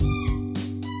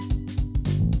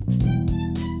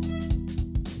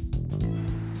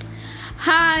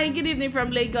Hi, good evening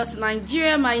from Lagos,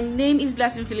 Nigeria. My name is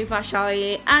Blessing Philippa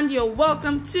Shaye, and you're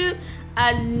welcome to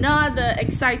another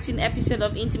exciting episode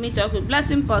of Intimate Talk with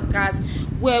Blessing podcast,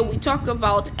 where we talk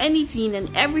about anything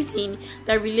and everything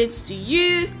that relates to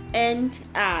you and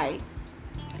I.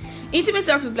 Intimate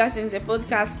Talk with Blessing is a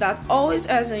podcast that always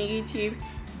airs on YouTube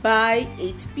by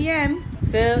 8 p.m.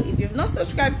 So if you've not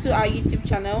subscribed to our YouTube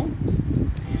channel,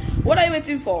 what are you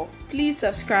waiting for? Please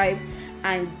subscribe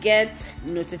and get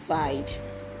notified.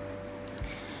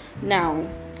 Now,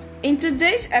 in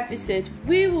today's episode,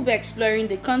 we will be exploring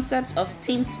the concept of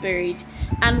team spirit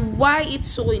and why it's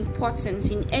so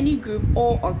important in any group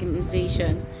or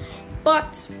organization.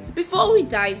 But before we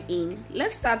dive in,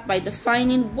 let's start by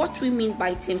defining what we mean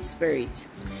by team spirit.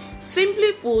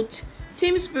 Simply put,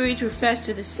 team spirit refers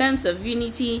to the sense of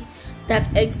unity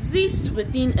that exists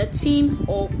within a team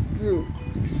or group.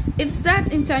 It's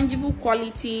that intangible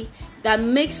quality that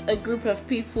makes a group of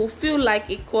people feel like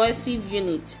a cohesive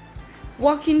unit,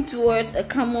 working towards a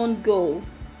common goal.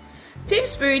 Team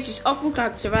spirit is often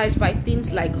characterized by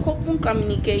things like open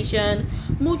communication,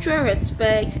 mutual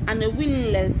respect, and a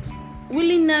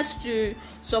willingness to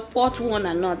support one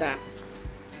another.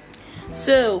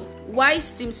 So, why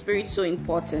is team spirit so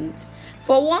important?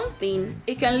 For one thing,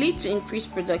 it can lead to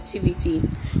increased productivity.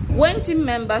 When team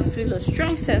members feel a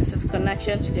strong sense of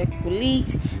connection to their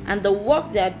colleagues and the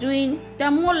work they are doing, they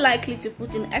are more likely to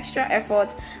put in extra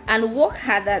effort and work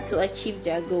harder to achieve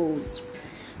their goals.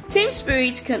 Team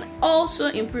spirit can also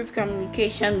improve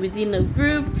communication within a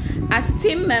group, as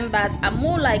team members are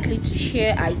more likely to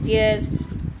share ideas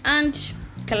and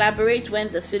collaborate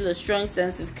when they feel a strong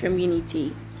sense of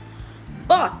community.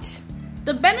 But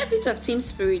the benefits of team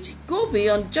spirit go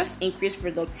beyond just increased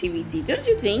productivity, don't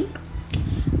you think?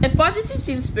 A positive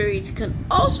team spirit can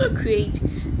also create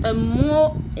a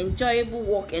more enjoyable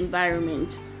work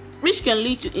environment, which can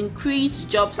lead to increased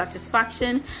job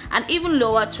satisfaction and even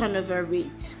lower turnover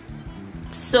rate.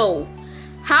 So,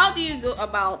 how do you go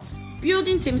about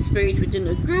building team spirit within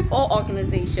a group or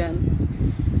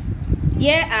organization?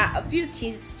 Here are a few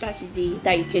key strategies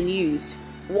that you can use.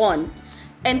 1.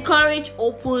 Encourage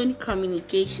open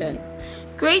communication.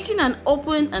 Creating an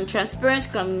open and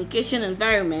transparent communication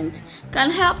environment can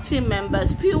help team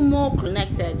members feel more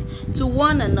connected to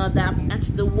one another and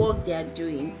to the work they are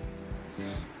doing.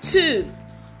 2.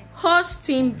 Host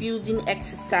team building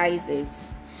exercises.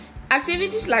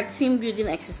 Activities like team building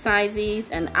exercises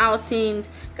and outings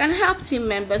can help team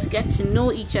members get to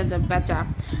know each other better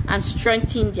and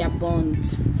strengthen their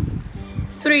bonds.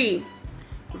 3.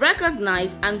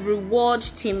 Recognize and reward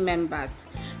team members.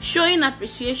 Showing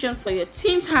appreciation for your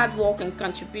team's hard work and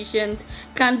contributions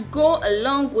can go a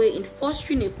long way in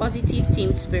fostering a positive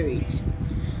team spirit.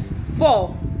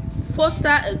 4.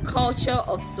 Foster a culture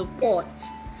of support.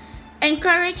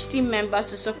 Encourage team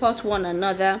members to support one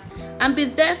another and be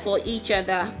there for each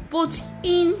other, both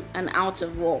in and out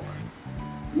of work.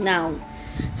 Now,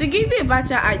 to give you a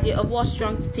better idea of what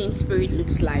strong team spirit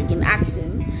looks like in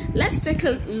action, let's take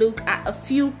a look at a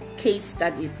few case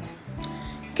studies.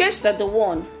 Case study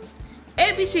 1.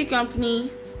 ABC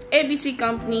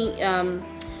Company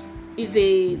is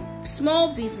a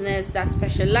small business that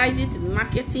specializes in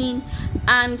marketing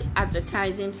and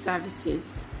advertising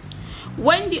services.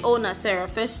 When the owner, Sarah,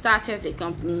 first started the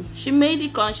company, she made a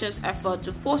conscious effort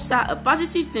to foster a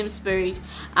positive team spirit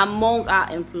among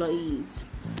our employees.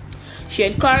 She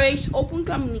encouraged open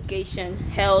communication,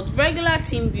 held regular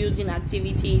team building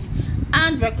activities,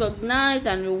 and recognized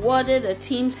and rewarded the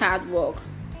team's hard work.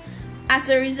 As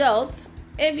a result,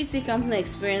 ABC Company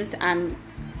experienced an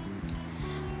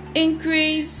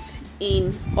increase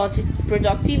in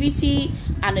productivity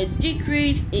and a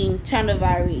decrease in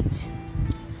turnover rate.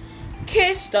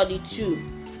 Case study 2.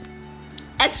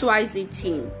 XYZ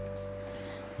Team.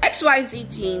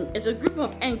 XYZ Team is a group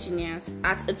of engineers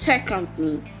at a tech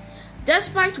company.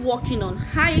 Despite working on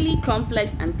highly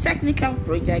complex and technical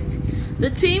projects,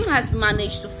 the team has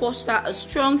managed to foster a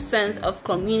strong sense of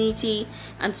community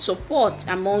and support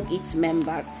among its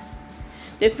members.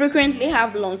 They frequently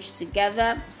have lunch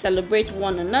together, celebrate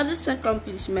one another's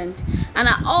accomplishments, and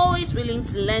are always willing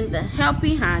to lend a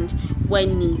helping hand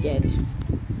when needed.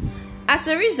 As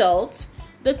a result,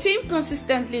 the team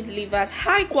consistently delivers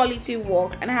high-quality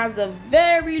work and has a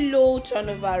very low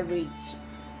turnover rate.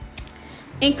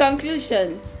 In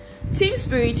conclusion, team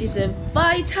spirit is a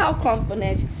vital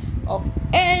component of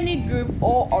any group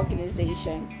or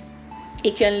organization.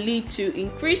 It can lead to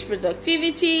increased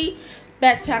productivity,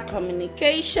 better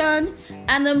communication,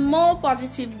 and a more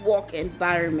positive work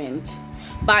environment.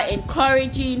 By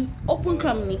encouraging open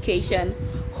communication,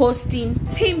 hosting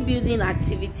team building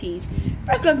activities,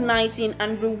 recognizing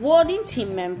and rewarding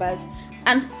team members,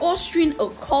 and fostering a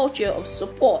culture of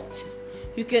support.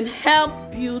 You can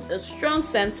help build a strong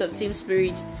sense of team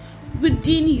spirit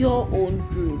within your own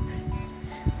group.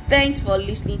 Thanks for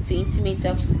listening to Intimate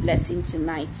Talks Lesson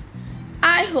tonight.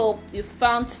 I hope you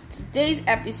found today's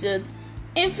episode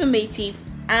informative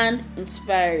and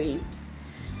inspiring.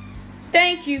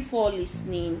 Thank you for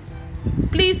listening.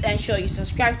 Please ensure you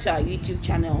subscribe to our YouTube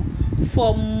channel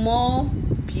for more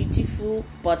beautiful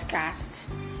podcasts.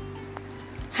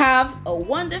 Have a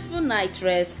wonderful night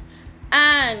rest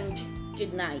and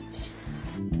good night.